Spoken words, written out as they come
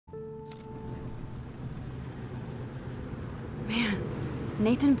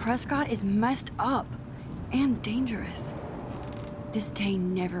Nathan Prescott is messed up and dangerous. This day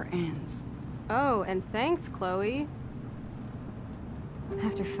never ends. Oh, and thanks, Chloe.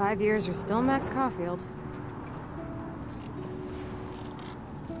 After 5 years, you're still Max Caulfield.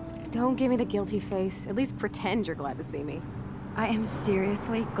 Don't give me the guilty face. At least pretend you're glad to see me. I am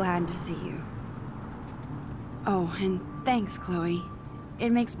seriously glad to see you. Oh, and thanks, Chloe.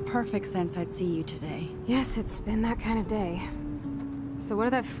 It makes perfect sense I'd see you today. Yes, it's been that kind of day. So what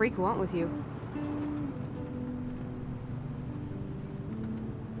did that freak want with you?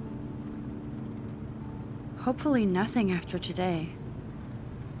 Hopefully nothing after today.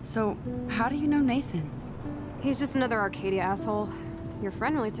 So, how do you know Nathan? He's just another Arcadia asshole. Your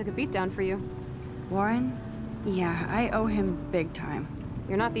friend really took a beat down for you. Warren? Yeah, I owe him big time.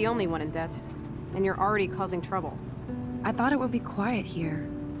 You're not the only one in debt. And you're already causing trouble. I thought it would be quiet here.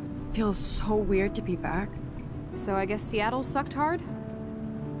 Feels so weird to be back. So I guess Seattle sucked hard?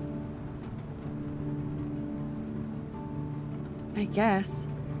 I guess.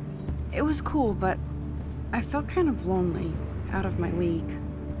 It was cool, but I felt kind of lonely, out of my league.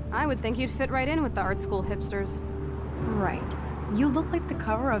 I would think you'd fit right in with the art school hipsters. Right. You look like the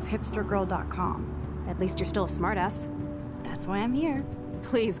cover of hipstergirl.com. At least you're still a smartass. That's why I'm here.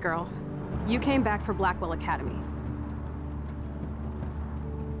 Please, girl. You came back for Blackwell Academy.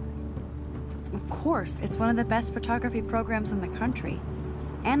 Of course, it's one of the best photography programs in the country.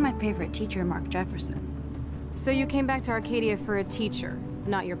 And my favorite teacher, Mark Jefferson. So you came back to Arcadia for a teacher,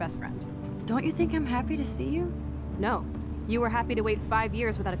 not your best friend. Don't you think I'm happy to see you? No. You were happy to wait 5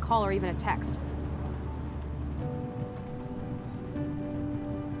 years without a call or even a text.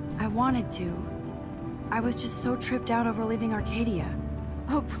 I wanted to. I was just so tripped out over leaving Arcadia.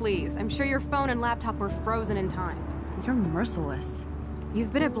 Oh, please. I'm sure your phone and laptop were frozen in time. You're merciless.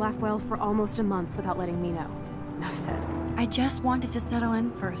 You've been at Blackwell for almost a month without letting me know. Enough said. I just wanted to settle in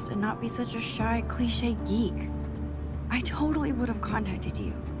first and not be such a shy, cliché geek. I totally would have contacted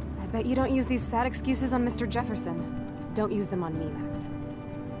you. I bet you don't use these sad excuses on Mr. Jefferson. Don't use them on me, Max.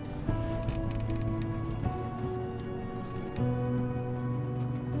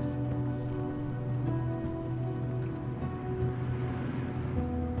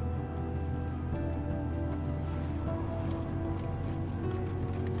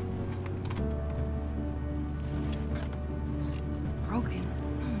 Broken.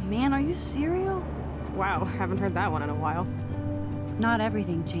 Oh, man, are you serial? Wow, haven't heard that one in a while. Not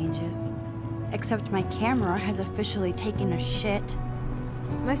everything changes. Except my camera has officially taken a shit.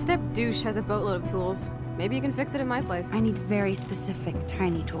 My step-douche has a boatload of tools. Maybe you can fix it at my place. I need very specific,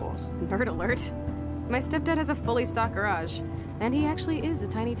 tiny tools. Nerd alert. My stepdad has a fully stocked garage, and he actually is a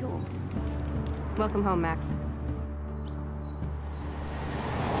tiny tool. Welcome home, Max.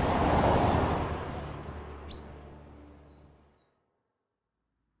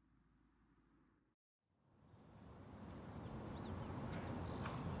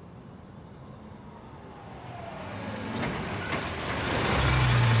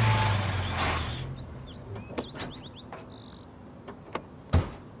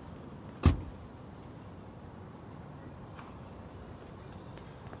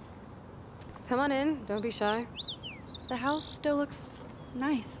 Come on in, don't be shy. The house still looks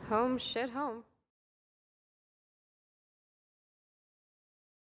nice. Home shit home.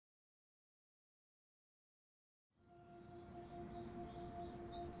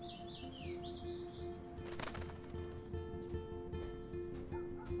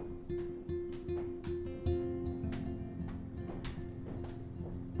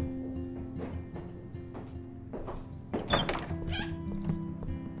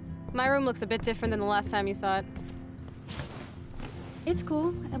 My room looks a bit different than the last time you saw it. It's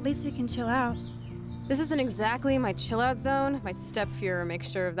cool. At least we can chill out. This isn't exactly my chill-out zone. My step-Fuhrer makes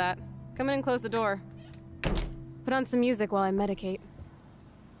sure of that. Come in and close the door. Put on some music while I medicate.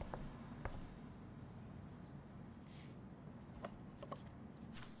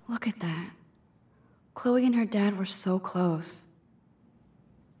 Look at that. Chloe and her dad were so close.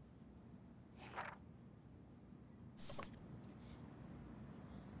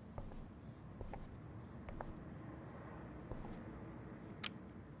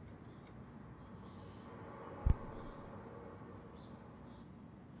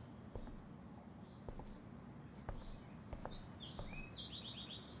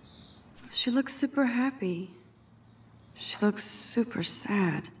 She looks super happy. She looks super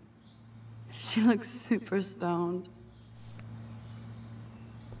sad. She looks super stoned.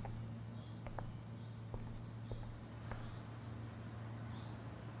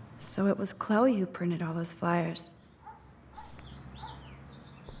 So it was Chloe who printed all those flyers.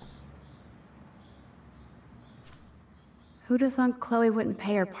 Who'd have thought Chloe wouldn't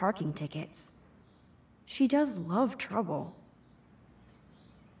pay her parking tickets? She does love trouble.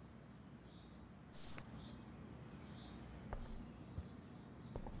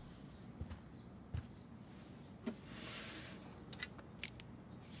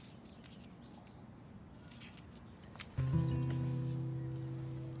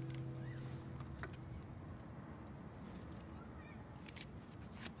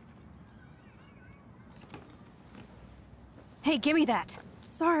 Hey, give me that!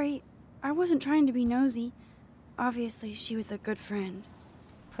 Sorry, I wasn't trying to be nosy. Obviously, she was a good friend.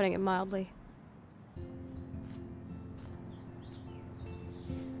 It's putting it mildly.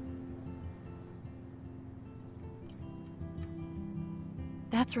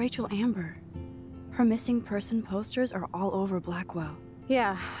 That's Rachel Amber. Her missing person posters are all over Blackwell.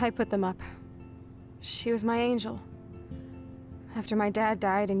 Yeah, I put them up. She was my angel. After my dad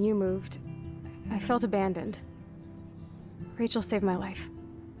died and you moved, I felt abandoned. Rachel saved my life.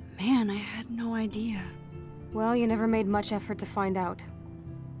 Man, I had no idea. Well, you never made much effort to find out.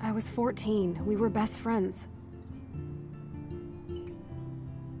 I was 14. We were best friends.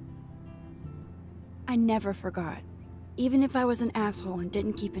 I never forgot, even if I was an asshole and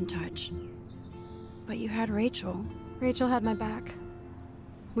didn't keep in touch. But you had Rachel. Rachel had my back.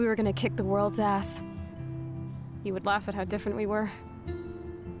 We were gonna kick the world's ass. You would laugh at how different we were.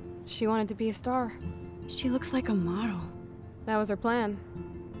 She wanted to be a star. She looks like a model. That was her plan.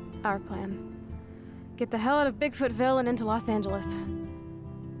 Our plan. Get the hell out of Bigfootville and into Los Angeles.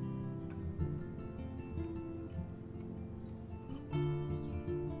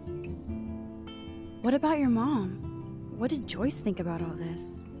 What about your mom? What did Joyce think about all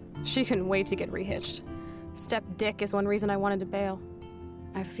this? She couldn't wait to get rehitched. Step Dick is one reason I wanted to bail.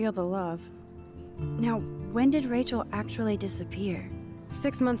 I feel the love. Now, when did Rachel actually disappear?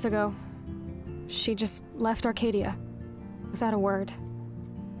 6 months ago. She just left Arcadia. Without a word.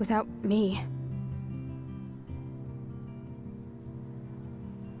 Without me.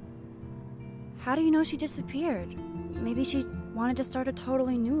 How do you know she disappeared? Maybe she wanted to start a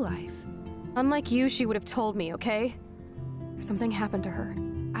totally new life. Unlike you, she would have told me, okay? Something happened to her.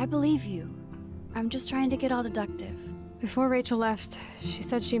 I believe you. I'm just trying to get all deductive. Before Rachel left, she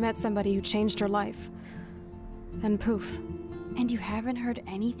said she met somebody who changed her life. And poof. And you haven't heard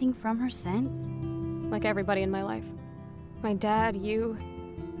anything from her since? Like everybody in my life. My dad, you,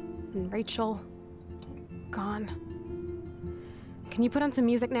 and Rachel. Gone. Can you put on some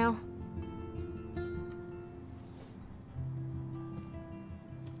music now?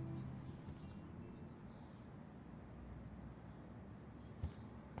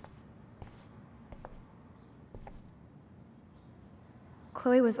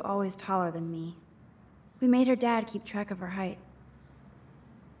 Chloe was always taller than me. We made her dad keep track of her height.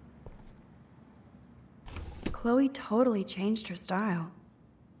 Chloe totally changed her style.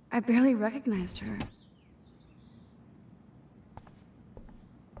 I barely recognized her.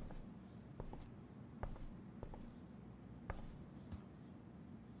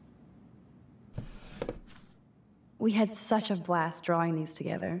 We had such a blast drawing these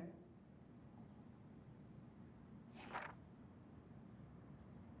together.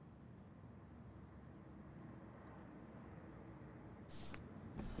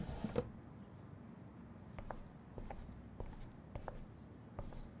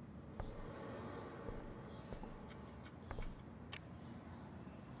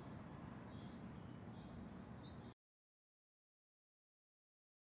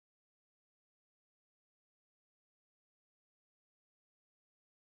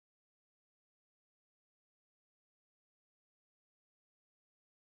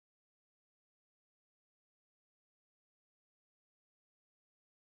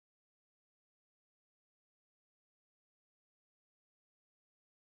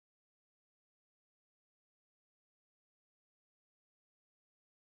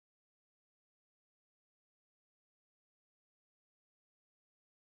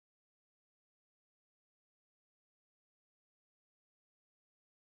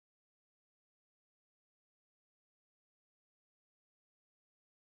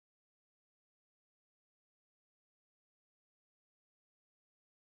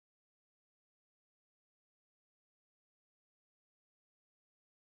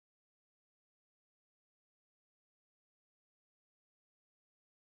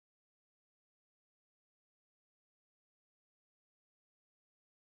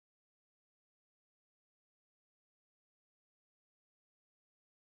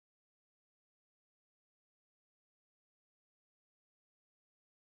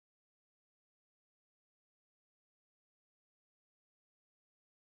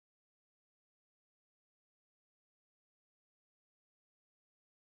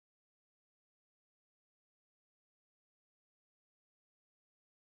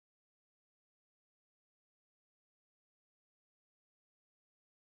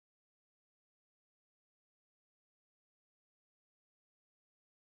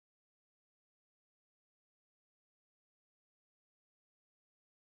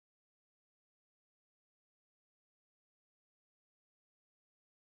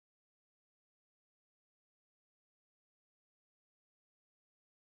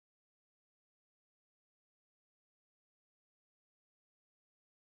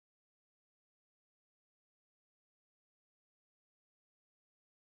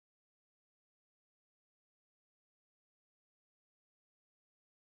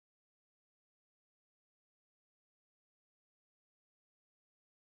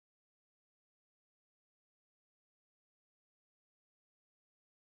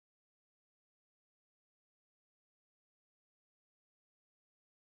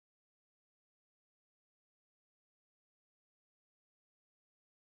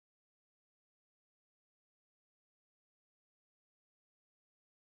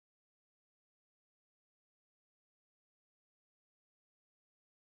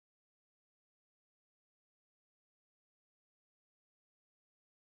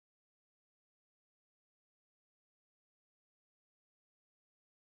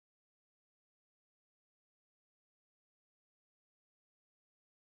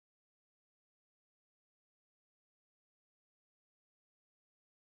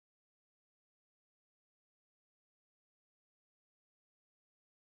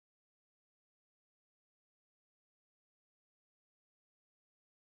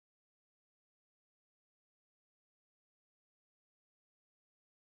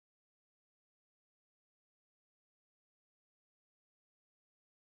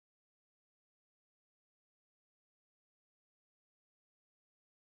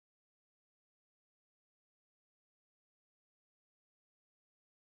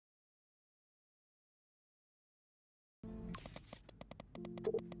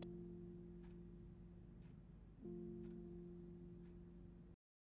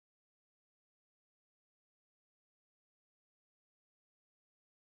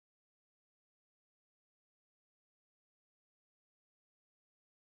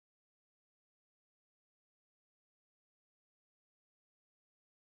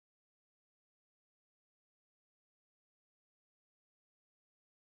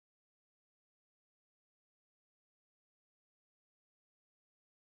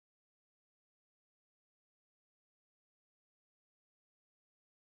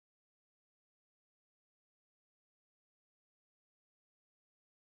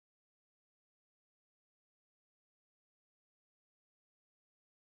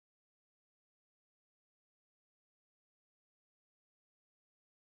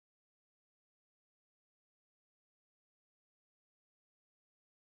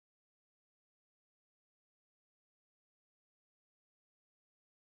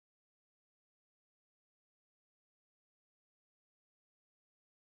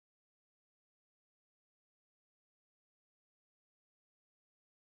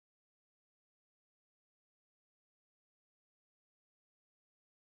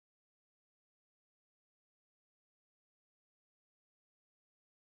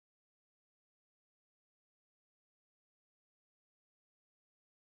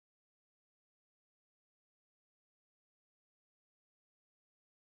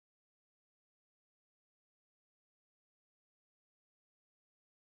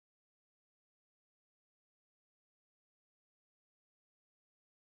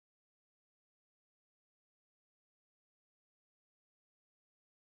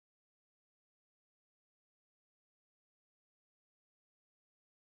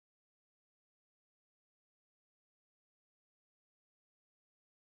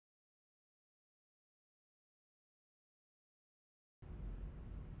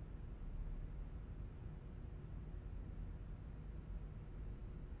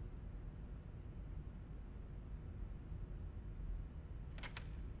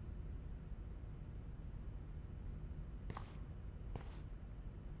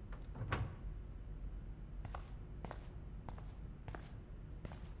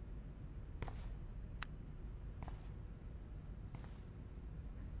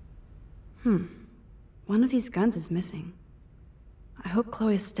 One of these guns is missing. I hope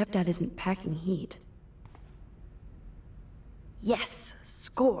Chloe's stepdad isn't packing heat. Yes!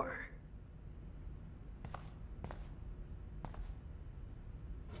 Score!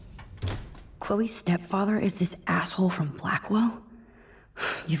 Chloe's stepfather is this asshole from Blackwell?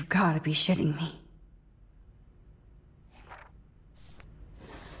 You've gotta be shitting me.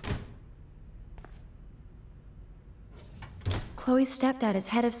 Chloe's stepdad is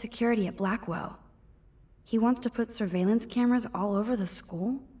head of security at Blackwell. He wants to put surveillance cameras all over the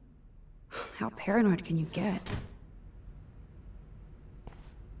school? How paranoid can you get?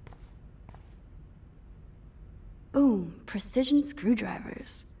 Boom, precision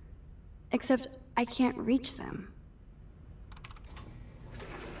screwdrivers. Except I can't reach them.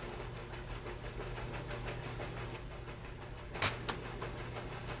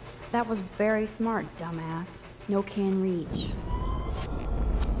 That was very smart, dumbass. No can reach.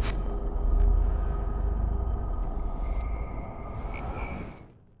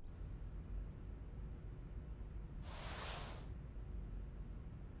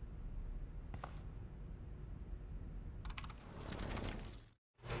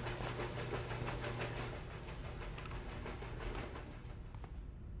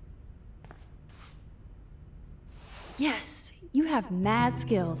 Yes, you have mad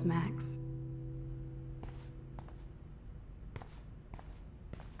skills, Max.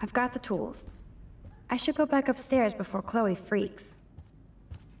 I've got the tools. I should go back upstairs before Chloe freaks.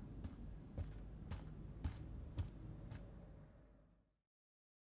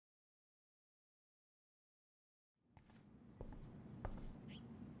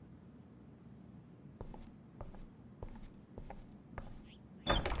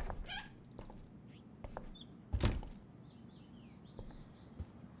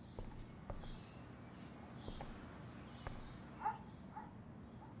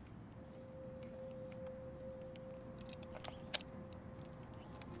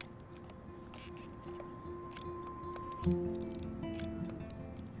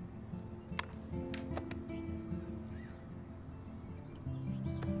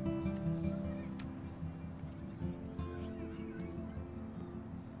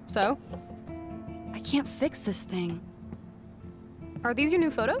 So? I can't fix this thing. Are these your new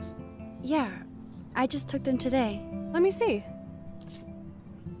photos? Yeah, I just took them today. Let me see.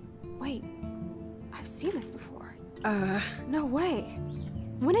 Wait, I've seen this before. No way.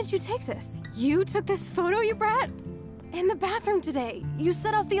 When did you take this? You took this photo, you brat? In the bathroom today. You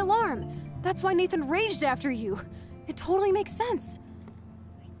set off the alarm. That's why Nathan raged after you. It totally makes sense.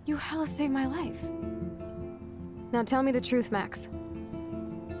 You hella saved my life. Now tell me the truth, Max.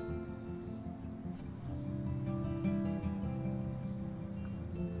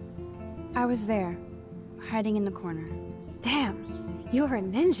 I was there, hiding in the corner. Damn, you're a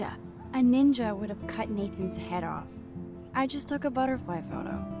ninja. A ninja would have cut Nathan's head off. I just took a butterfly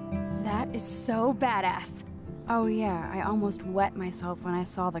photo. That is so badass. Oh yeah, I almost wet myself when I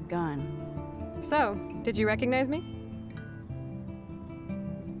saw the gun. So, did you recognize me?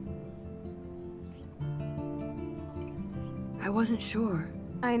 I wasn't sure.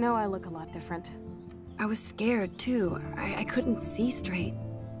 I know I look a lot different. I was scared too. I couldn't see straight.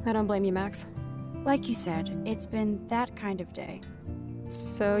 I don't blame you, Max. Like you said, it's been that kind of day.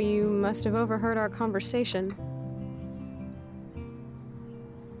 So you must have overheard our conversation.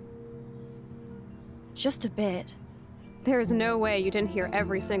 Just a bit. There is no way you didn't hear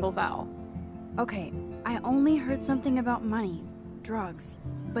every single vowel. Okay, I only heard something about money, drugs,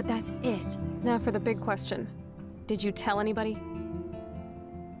 but that's it. Now for the big question. Did you tell anybody?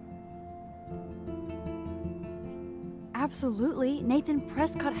 Absolutely. Nathan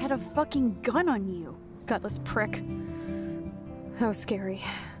Prescott had a fucking gun on you. Gutless prick. That was scary.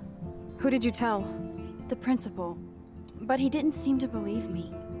 Who did you tell? The principal. But he didn't seem to believe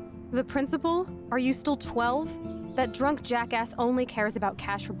me. The principal? Are you still 12? That drunk jackass only cares about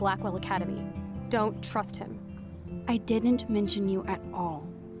cash for Blackwell Academy. Don't trust him. I didn't mention you at all.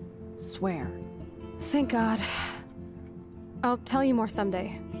 Swear. Thank God. I'll tell you more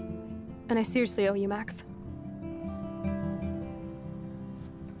someday. And I seriously owe you, Max.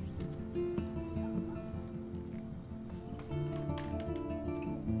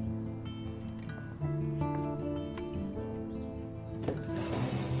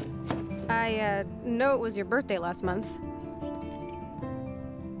 I know it was your birthday last month.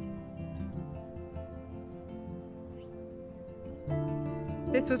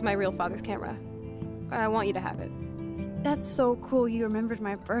 This was my real father's camera. I want you to have it. That's so cool you remembered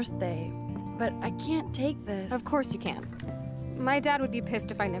my birthday. But I can't take this. Of course you can. My dad would be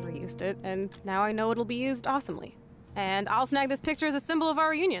pissed if I never used it, and now I know it'll be used awesomely. And I'll snag this picture as a symbol of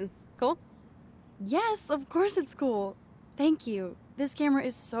our reunion. Cool? Yes, of course it's cool. Thank you. This camera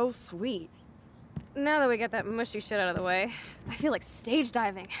is so sweet. Now that we got that mushy shit out of the way, I feel like stage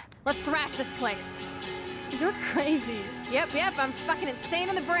diving. Let's thrash this place. You're crazy. Yep, I'm fucking insane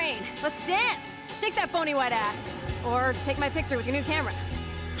in the brain. Let's dance! Shake that bony white ass. Or take my picture with your new camera.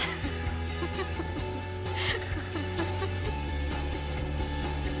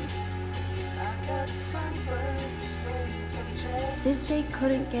 This day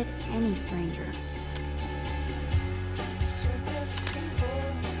couldn't get any stranger.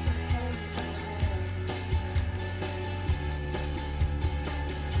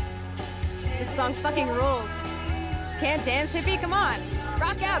 This song fucking rules. Can't dance, hippie? Come on.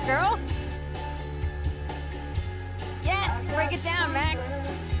 Rock out, girl. Yes! Break it down, Max.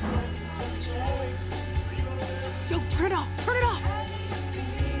 Yo, turn it off! Turn it off!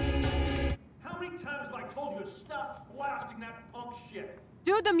 How many times have I told you to stop blasting that punk shit?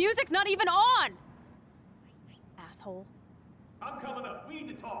 Dude, the music's not even on! Asshole. I'm coming up. We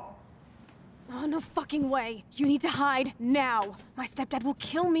need to talk. Oh, no fucking way. You need to hide now. My stepdad will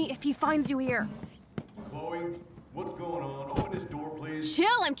kill me if he finds you here. Chloe, what's going on? Open this door, please. Chill,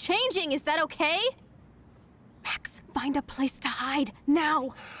 I'm changing. Is that okay? Max, find a place to hide now.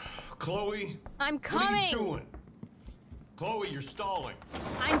 Chloe? I'm What are coming. you doing? Chloe, you're stalling.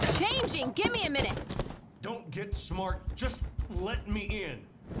 I'm changing. Give me a minute. Don't get smart. Just let me in.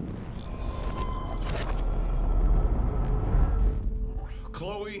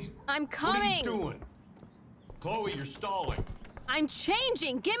 Chloe? I'm coming. What are you doing? Chloe, you're stalling. I'm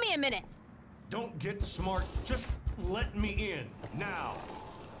changing. Give me a minute. Don't get smart. Just let me in. Now.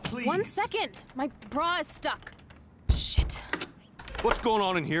 Please. 1 second. My bra is stuck. Shit. What's going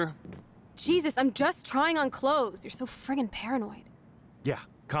on in here? Jesus, I'm just trying on clothes. You're so friggin' paranoid. Yeah,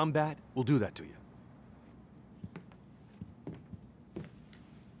 combat will do that to you.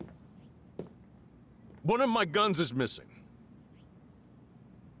 One of my guns is missing.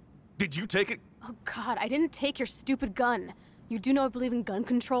 Did you take it? Oh God, I didn't take your stupid gun. You do know I believe in gun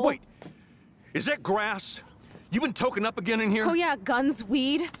control? Wait, is that grass? You been token up again in here? Oh yeah, guns,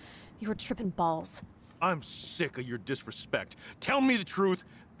 weed. You were tripping balls. I'm sick of your disrespect. Tell me the truth.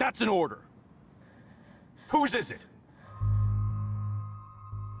 That's an order. Whose is it?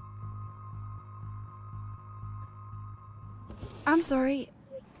 I'm sorry.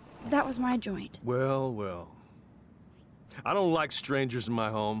 That was my joint. Well, well. I don't like strangers in my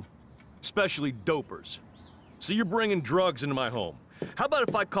home, especially dopers. So you're bringing drugs into my home. How about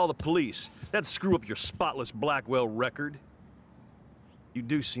if I call the police? That'd screw up your spotless Blackwell record. You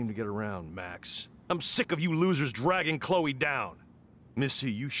do seem to get around, Max. I'm sick of you losers dragging Chloe down.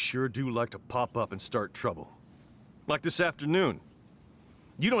 Missy, you sure do like to pop up and start trouble. Like this afternoon.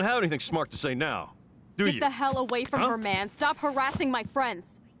 You don't have anything smart to say now, do you? Get the hell away from her, man. Stop harassing my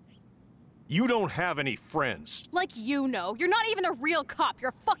friends. You don't have any friends. Like you know. You're not even a real cop.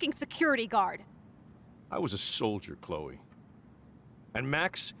 You're a fucking security guard. I was a soldier, Chloe. And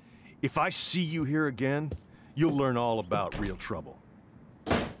Max, if I see you here again, you'll learn all about real trouble.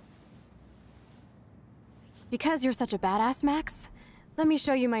 Because you're such a badass, Max, let me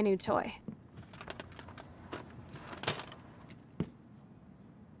show you my new toy.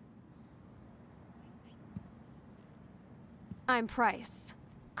 I'm Price.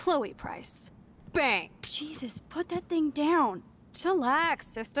 Chloe Price. Bang! Jesus, put that thing down. Chillax,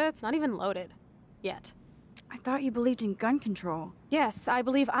 sister. It's not even loaded. Yet. I thought you believed in gun control. Yes, I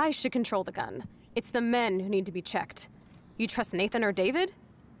believe I should control the gun. It's the men who need to be checked. You trust Nathan or David?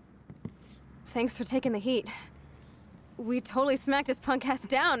 Thanks for taking the heat. We totally smacked his punk ass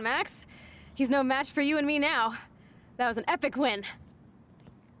down, Max. He's no match for you and me now. That was an epic win.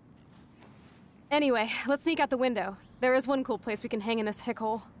 Anyway, let's sneak out the window. There is one cool place we can hang in this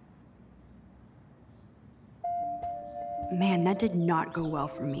hickhole. Man, that did not go well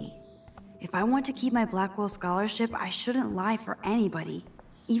for me. If I want to keep my Blackwell scholarship, I shouldn't lie for anybody,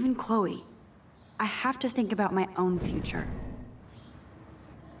 even Chloe. I have to think about my own future.